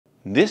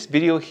This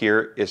video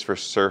here is for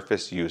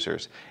Surface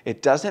users.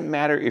 It doesn't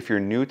matter if you're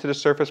new to the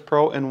Surface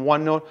Pro and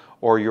OneNote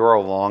or you're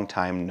a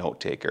long-time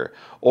note taker.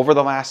 Over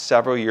the last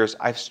several years,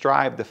 I've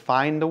strived to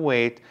find the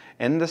way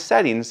and the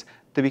settings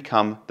to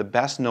become the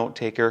best note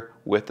taker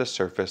with the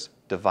Surface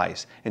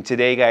device. And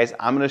today, guys,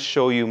 I'm going to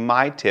show you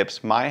my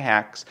tips, my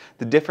hacks,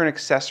 the different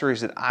accessories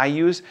that I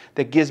use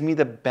that gives me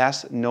the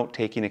best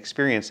note-taking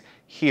experience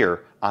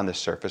here on the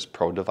Surface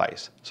Pro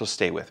device. So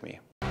stay with me.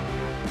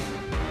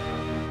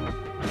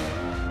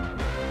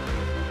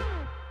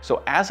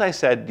 So as I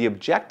said, the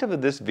objective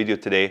of this video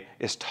today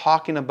is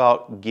talking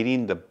about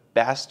getting the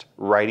best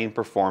writing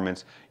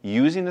performance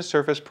using the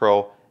Surface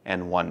Pro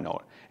and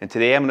OneNote. And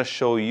today I'm going to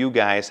show you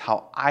guys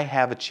how I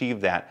have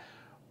achieved that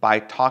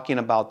by talking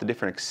about the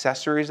different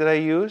accessories that I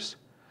use,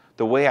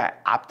 the way I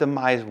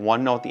optimize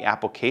OneNote, the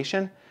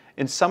application,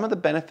 and some of the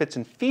benefits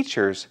and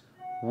features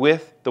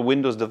with the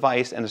Windows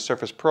device and the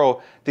Surface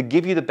Pro to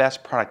give you the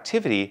best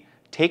productivity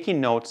taking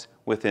notes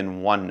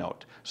within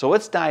OneNote. So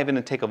let's dive in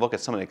and take a look at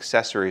some of the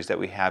accessories that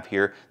we have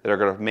here that are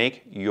going to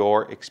make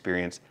your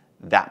experience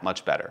that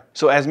much better.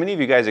 So as many of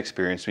you guys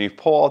experienced, when you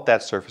pull out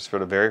that Surface for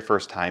the very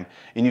first time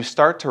and you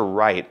start to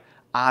write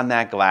on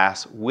that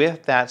glass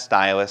with that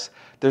stylus,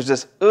 there's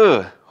this,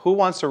 who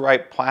wants to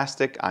write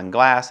plastic on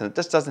glass and it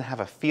just doesn't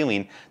have a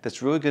feeling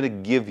that's really going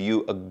to give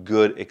you a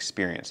good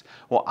experience.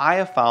 Well, I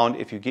have found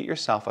if you get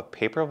yourself a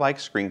paper-like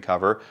screen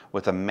cover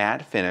with a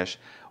matte finish,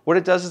 what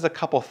it does is a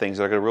couple things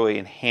that are going to really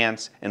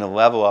enhance and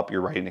level up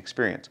your writing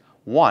experience.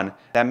 One,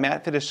 that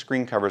matte finish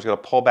screen cover is going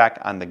to pull back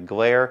on the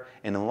glare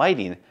and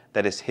lighting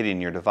that is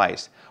hitting your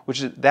device,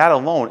 that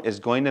alone is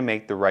going to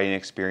make the writing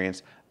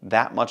experience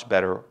that much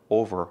better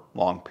over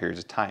long periods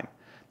of time.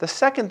 The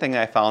second thing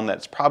I found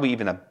that's probably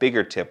even a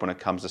bigger tip when it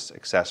comes to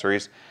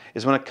accessories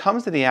is when it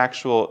comes to the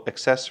actual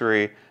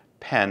accessory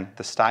pen,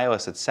 the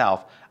stylus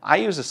itself, I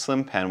use a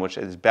slim pen which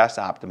is best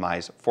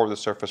optimized for the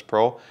Surface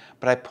Pro,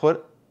 but I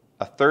put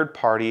a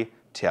third-party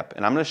tip,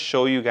 and I'm going to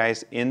show you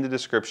guys in the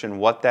description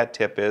what that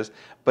tip is,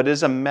 but it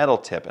is a metal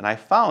tip, and I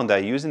found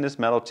that using this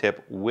metal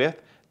tip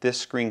with this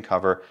screen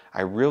cover,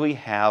 I really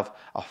have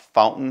a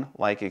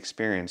fountain-like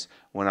experience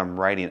when I'm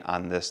writing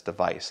on this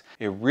device.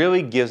 It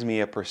really gives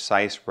me a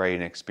precise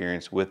writing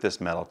experience with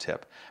this metal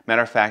tip.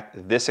 Matter of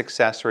fact, this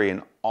accessory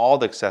and all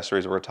the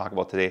accessories we're going to talk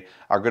about today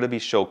are going to be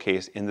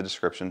showcased in the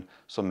description,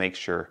 so make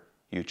sure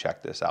you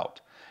check this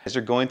out. As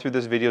you're going through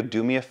this video,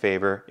 do me a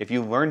favor. If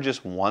you learned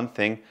just one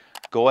thing,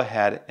 go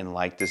ahead and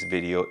like this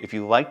video. If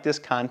you like this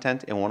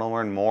content and want to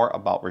learn more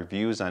about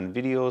reviews on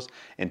videos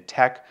and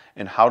tech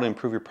and how to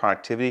improve your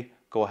productivity,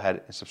 go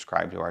ahead and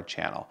subscribe to our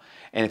channel.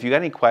 And if you got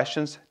any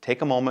questions,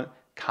 take a moment,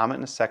 comment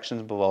in the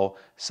sections below.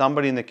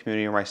 Somebody in the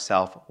community or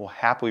myself will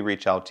happily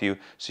reach out to you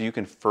so you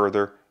can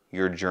further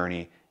your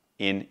journey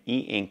in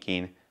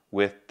e-inking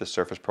with the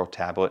Surface Pro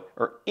tablet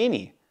or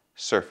any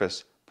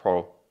Surface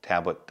Pro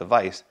tablet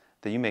device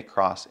that you may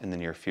cross in the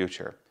near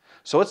future.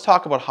 So let's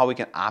talk about how we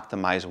can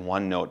optimize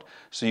OneNote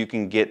so you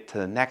can get to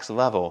the next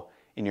level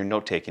in your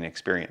note-taking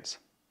experience.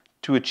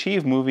 To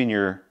achieve moving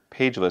your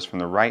page list from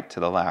the right to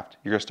the left,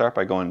 you're going to start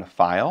by going to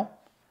File,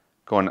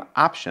 going to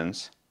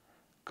Options,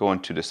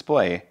 going to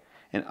Display,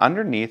 and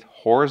underneath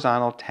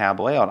Horizontal Tab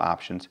Layout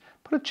Options,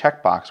 put a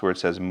checkbox where it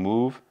says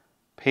Move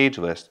Page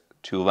List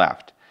to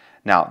Left.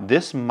 Now,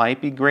 this might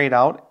be grayed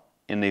out.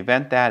 In the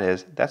event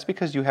that's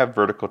because you have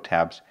vertical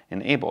tabs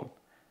enabled.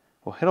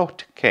 We'll hit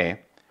OK,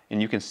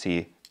 and you can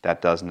see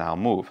that does now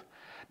move.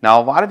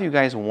 Now, a lot of you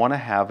guys want to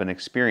have an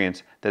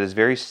experience that is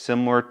very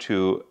similar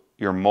to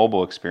your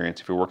mobile experience.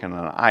 If you're working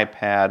on an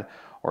iPad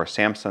or a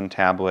Samsung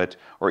tablet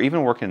or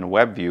even working in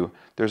web view,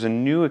 there's a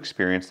new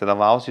experience that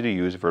allows you to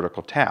use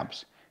vertical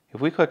tabs. If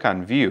we click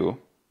on View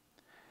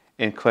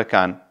and click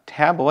on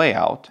Tab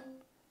Layout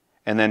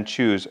and then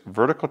choose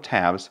Vertical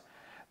Tabs,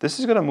 this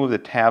is going to move the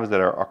tabs that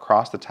are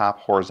across the top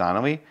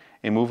horizontally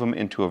and move them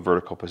into a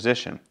vertical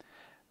position.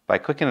 By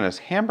clicking on this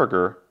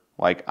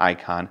hamburger-like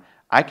icon,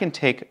 I can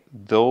take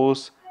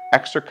those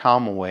extra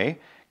column away,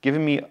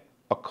 giving me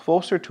a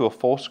closer to a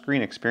full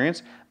screen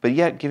experience, but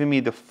yet giving me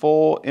the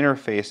full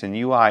interface and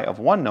UI of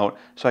OneNote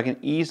so I can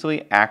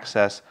easily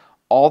access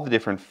all the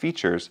different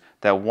features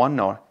that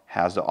OneNote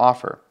has to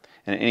offer.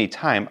 And at any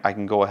time, I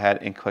can go ahead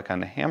and click on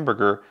the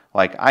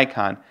hamburger-like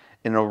icon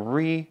and it'll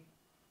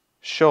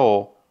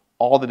re-show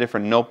all the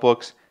different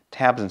notebooks,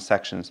 tabs, and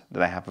sections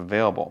that I have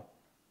available.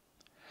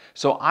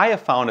 So I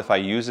have found if I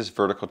use this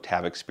vertical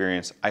tab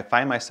experience, I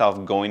find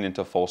myself going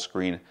into full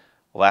screen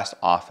less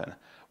often.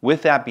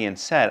 With that being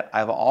said,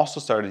 I've also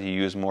started to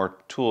use more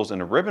tools in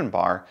the ribbon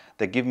bar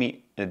that give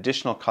me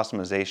additional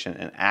customization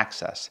and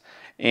access.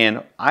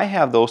 And I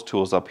have those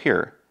tools up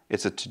here.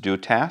 It's a to-do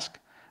task,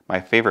 my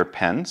favorite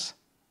pens,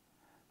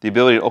 the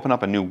ability to open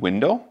up a new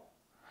window,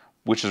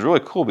 which is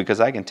really cool because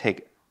I can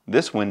take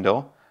this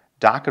window,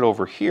 dock it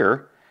over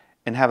here,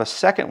 and have a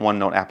second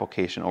OneNote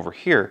application over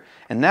here,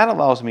 and that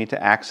allows me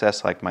to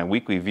access like my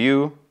weekly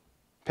view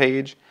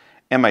page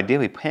and my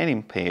daily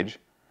planning page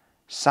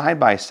side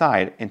by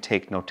side and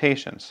take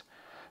notations.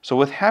 So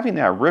with having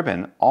that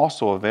ribbon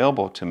also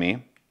available to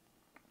me,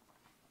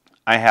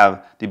 I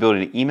have the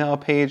ability to email a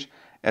page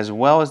as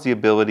well as the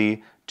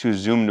ability to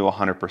zoom to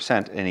 100%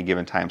 at any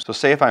given time. So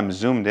say if I'm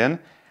zoomed in,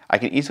 I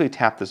can easily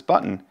tap this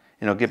button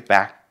and it'll get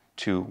back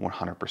to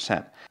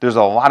 100%. There's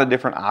a lot of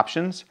different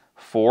options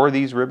for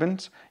these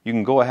ribbons. You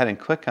can go ahead and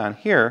click on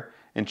here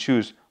and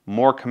choose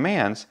more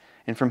commands,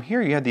 and from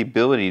here you have the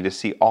ability to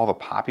see all the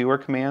popular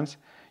commands.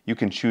 You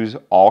can choose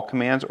all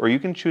commands, or you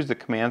can choose the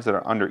commands that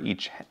are under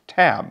each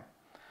tab.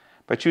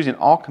 By choosing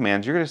all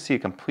commands, you're going to see a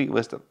complete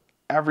list of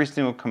every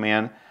single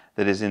command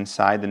that is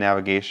inside the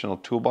navigational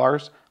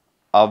toolbars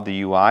of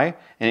the UI,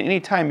 and at any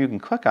time you can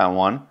click on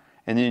one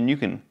and then you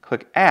can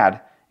click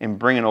add and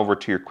bring it over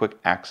to your quick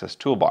access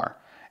toolbar.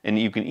 And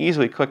you can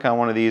easily click on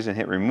one of these and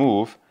hit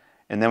remove,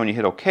 and then when you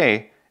hit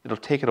OK, it'll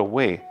take it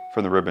away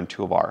from the ribbon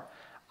toolbar.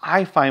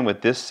 I find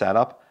with this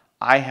setup,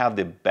 I have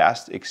the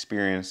best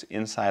experience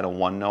inside of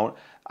OneNote.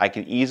 I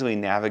can easily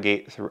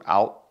navigate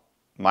throughout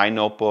my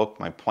notebook,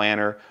 my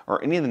planner,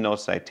 or any of the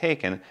notes that I've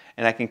taken,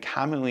 and I can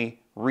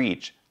commonly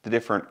reach the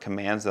different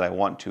commands that I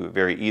want to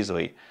very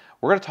easily.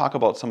 We're going to talk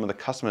about some of the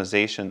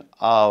customization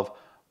of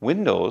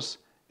Windows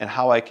and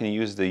how I can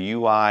use the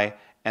UI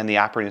and the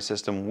operating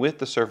system with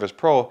the Surface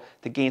Pro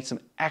to gain some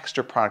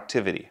extra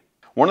productivity.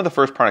 One of the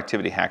first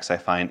productivity hacks I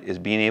find is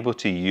being able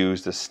to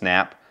use the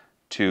snap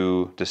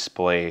to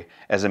display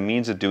as a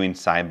means of doing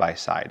side by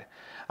side.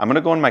 I'm going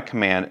to go in my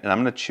command and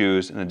I'm going to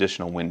choose an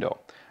additional window.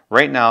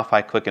 Right now, if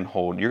I click and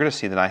hold, you're going to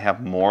see that I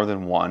have more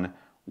than one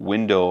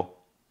window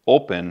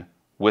open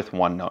with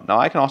OneNote. Now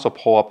I can also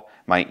pull up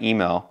my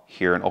email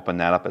here and open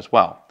that up as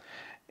well.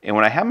 And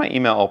when I have my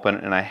email open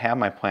and I have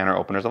my planner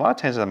open, there's a lot of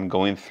times that I'm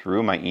going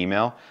through my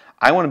email,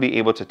 I want to be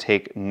able to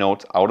take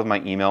notes out of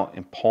my email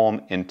and pull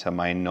them into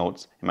my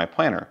notes in my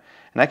planner.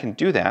 And I can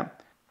do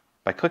that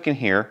by clicking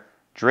here,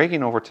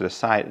 dragging over to the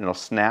side, and it'll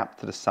snap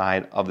to the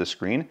side of the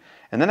screen.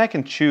 And then I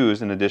can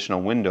choose an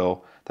additional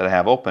window that I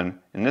have open.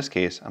 In this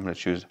case, I'm going to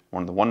choose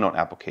one of the OneNote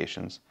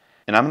applications,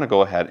 and I'm going to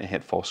go ahead and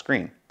hit full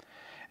screen.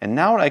 And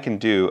now what I can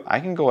do, I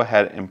can go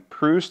ahead and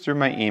peruse through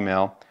my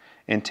email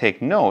and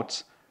take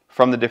notes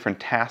from the different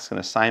tasks and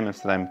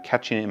assignments that I'm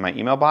catching in my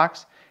email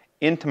box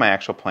into my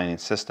actual planning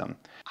system.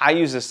 I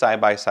use this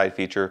side-by-side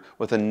feature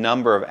with a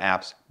number of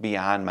apps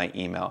beyond my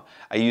email.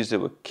 I use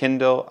it with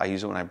Kindle, I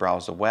use it when I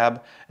browse the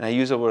web, and I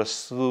use it with a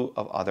slew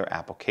of other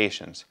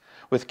applications.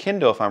 With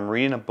Kindle, if I'm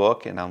reading a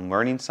book and I'm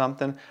learning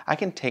something, I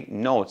can take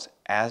notes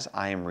as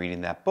I am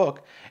reading that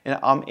book, and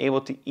I'm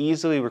able to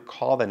easily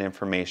recall that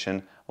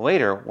information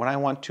later when I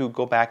want to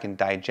go back and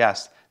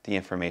digest the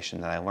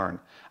information that I learned.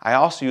 I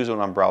also use it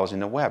when I'm browsing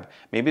the web.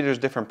 Maybe there's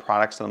different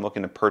products that I'm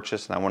looking to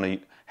purchase and I want to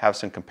have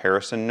some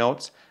comparison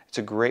notes. It's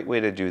a great way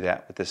to do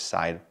that with this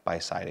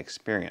side-by-side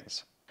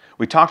experience.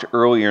 We talked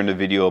earlier in the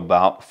video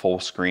about full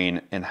screen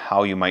and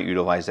how you might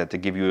utilize that to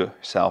give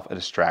yourself a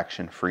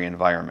distraction-free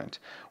environment.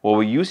 Well,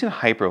 with using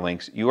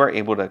hyperlinks, you are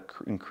able to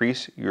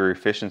increase your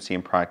efficiency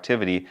and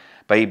productivity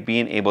by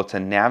being able to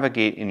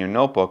navigate in your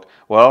notebook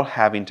without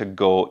having to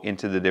go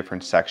into the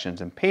different sections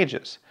and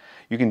pages.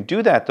 You can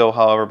do that though,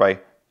 however, by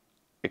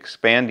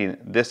expanding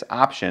this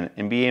option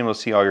and being able to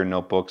see all your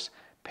notebooks,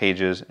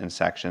 pages, and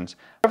sections.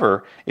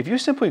 However, if you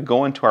simply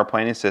go into our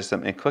planning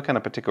system and click on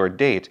a particular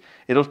date,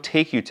 it'll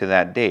take you to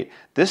that date.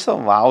 This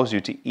allows you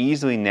to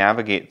easily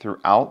navigate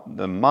throughout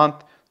the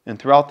month and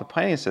throughout the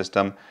planning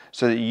system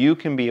so that you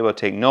can be able to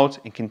take notes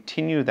and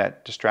continue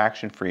that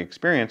distraction-free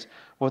experience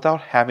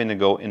without having to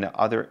go into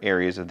other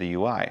areas of the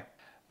UI.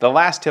 The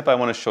last tip I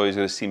want to show you is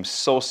going to seem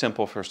so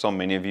simple for so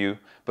many of you,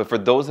 but for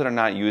those that are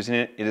not using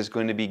it, it is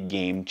going to be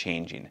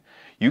game-changing.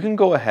 You can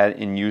go ahead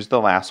and use the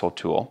Lasso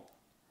tool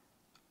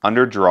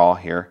under Draw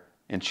here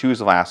and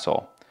choose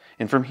Lasso.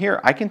 And from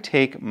here, I can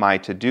take my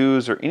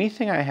to-dos or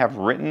anything I have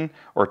written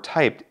or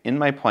typed in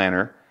my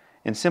planner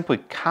and simply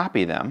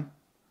copy them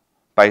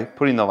by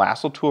putting the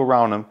Lasso tool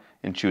around them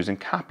and choosing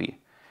Copy.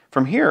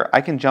 From here,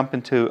 I can jump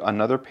into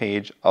another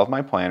page of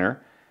my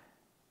planner,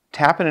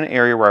 tap in an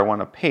area where I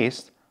want to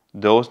paste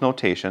those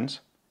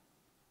notations,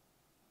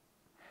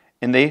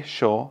 and they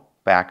show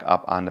back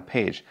up on the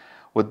page.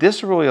 What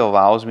this really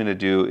allows me to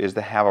do is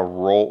to have a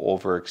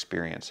rollover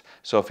experience.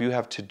 So if you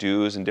have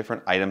to-dos and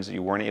different items that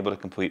you weren't able to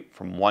complete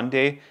from one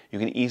day, you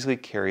can easily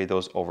carry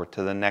those over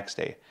to the next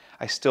day.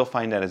 I still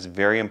find that it's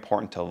very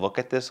important to look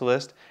at this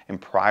list and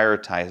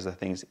prioritize the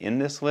things in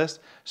this list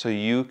so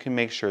you can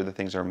make sure the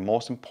things that are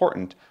most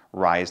important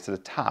rise to the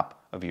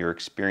top of your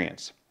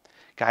experience.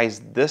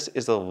 Guys, this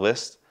is a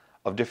list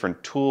of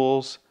different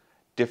tools,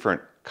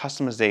 different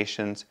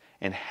customizations,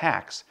 and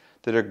hacks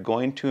that are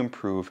going to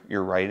improve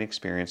your writing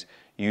experience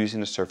using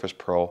the Surface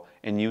Pro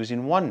and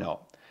using OneNote.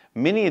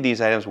 Many of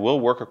these items will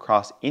work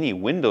across any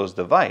Windows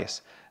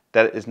device.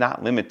 That is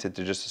not limited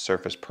to just the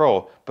Surface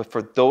Pro, but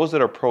for those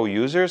that are pro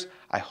users,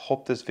 I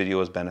hope this video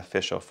was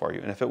beneficial for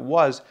you. And if it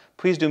was,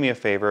 please do me a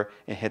favor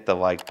and hit the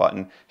like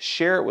button.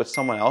 Share it with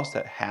someone else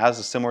that has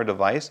a similar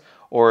device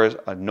or is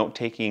a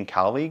note-taking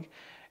colleague.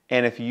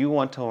 And if you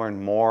want to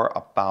learn more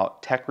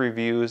about tech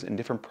reviews and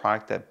different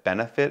products that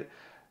benefit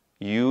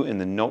you in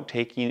the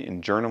note-taking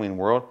and journaling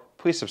world,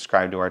 please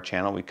subscribe to our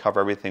channel. We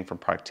cover everything from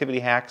productivity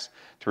hacks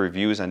to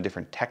reviews on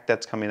different tech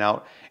that's coming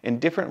out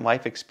and different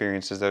life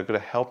experiences that are going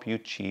to help you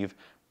achieve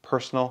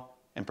personal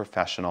and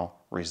professional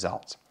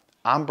results.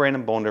 I'm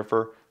Brandon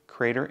Bohndorfer,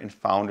 creator and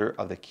founder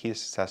of the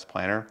Key2Success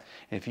Planner.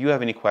 And if you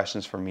have any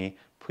questions for me,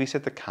 please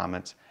hit the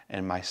comments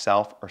and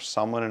myself or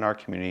someone in our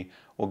community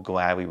will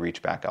gladly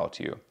reach back out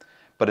to you.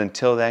 But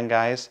until then,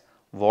 guys,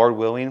 Lord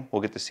willing,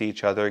 we'll get to see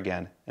each other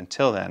again.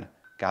 Until then,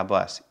 God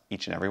bless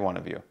each and every one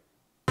of you.